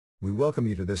We welcome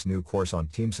you to this new course on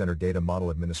Teamcenter Data Model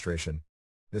Administration.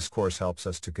 This course helps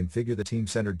us to configure the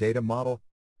Teamcenter data model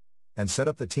and set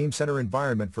up the Teamcenter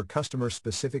environment for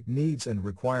customer-specific needs and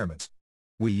requirements.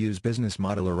 We use Business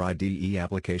Modeler IDE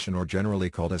application, or generally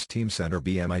called as Teamcenter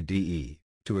BMIDE,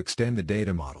 to extend the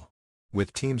data model.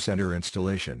 With Teamcenter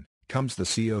installation comes the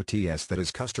COTS, that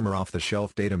is customer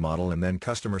off-the-shelf data model, and then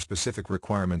customer-specific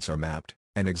requirements are mapped.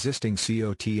 An existing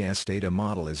COTS data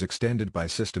model is extended by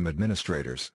system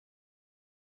administrators.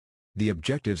 The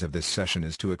objectives of this session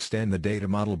is to extend the data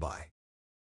model by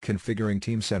configuring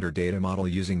Teamcenter data model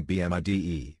using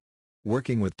BMIDE,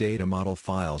 working with data model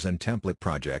files and template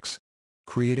projects,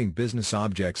 creating business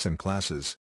objects and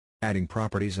classes, adding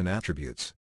properties and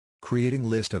attributes, creating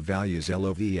list of values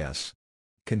LOVS,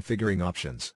 configuring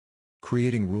options,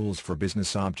 creating rules for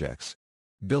business objects,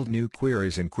 build new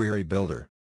queries in Query Builder,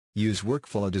 use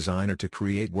Workflow Designer to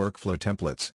create workflow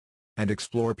templates, and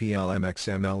explore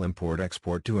PLM/XML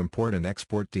import-export to import and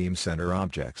export Teamcenter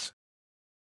objects.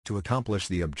 To accomplish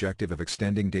the objective of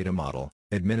extending data model,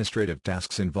 administrative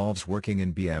tasks involves working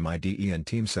in BMIDE and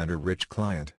Teamcenter Rich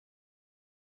Client.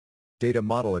 Data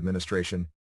Model Administration.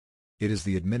 It is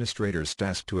the administrator's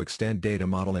task to extend data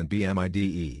model in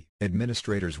BMIDE.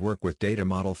 Administrators work with data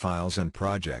model files and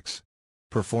projects,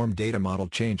 perform data model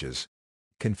changes,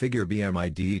 configure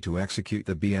BMIDE to execute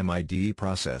the BMIDE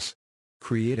process,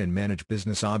 create and manage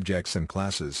business objects and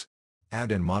classes,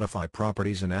 add and modify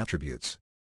properties and attributes,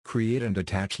 create and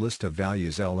attach list of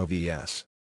values LOVS,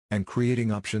 and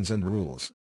creating options and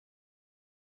rules.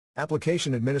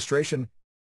 Application Administration.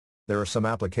 There are some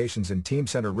applications in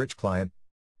Teamcenter Rich Client,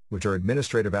 which are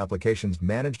administrative applications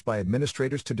managed by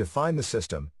administrators to define the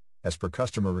system, as per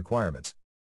customer requirements.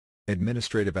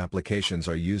 Administrative applications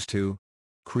are used to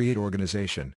create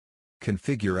organization,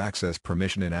 configure access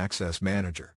permission in Access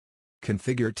Manager,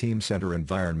 configure Teamcenter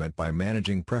environment by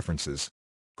managing preferences,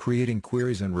 creating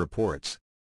queries and reports,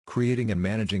 creating and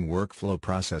managing workflow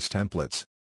process templates,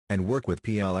 and work with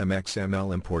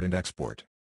PLM/XML import and export.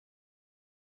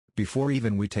 Before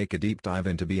even we take a deep dive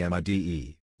into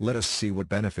BMIDE, let us see what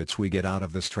benefits we get out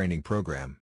of this training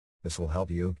program. This will help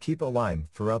you keep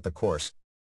aligned throughout the course.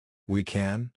 We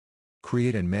can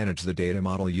create and manage the data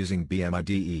model using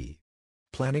BMIDE,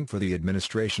 planning for the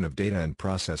administration of data and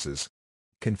processes,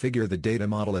 configure the data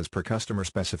model as per customer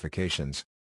specifications,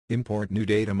 import new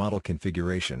data model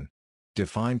configuration,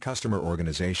 define customer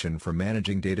organization for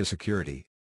managing data security,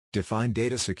 define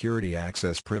data security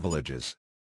access privileges,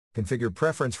 Configure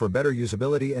preference for better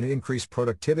usability and increased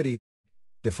productivity,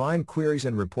 define queries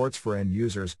and reports for end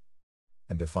users,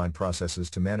 and define processes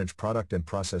to manage product and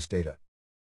process data.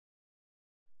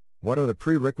 What are the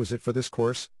prerequisites for this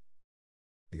course?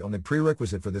 The only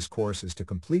prerequisite for this course is to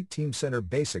complete Teamcenter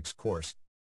Basics course.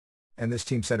 And this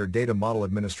Teamcenter Data Model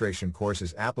Administration course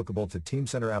is applicable to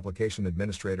Teamcenter application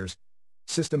administrators,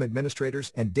 system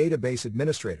administrators, and database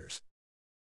administrators.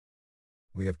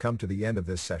 We have come to the end of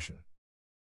this session.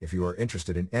 If you are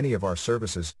interested in any of our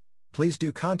services, please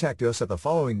do contact us at the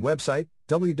following website,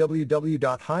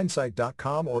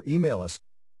 www.hiindsight.com, or email us,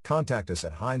 contact us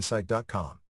at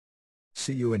hiindsight.com.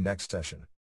 See you in next session.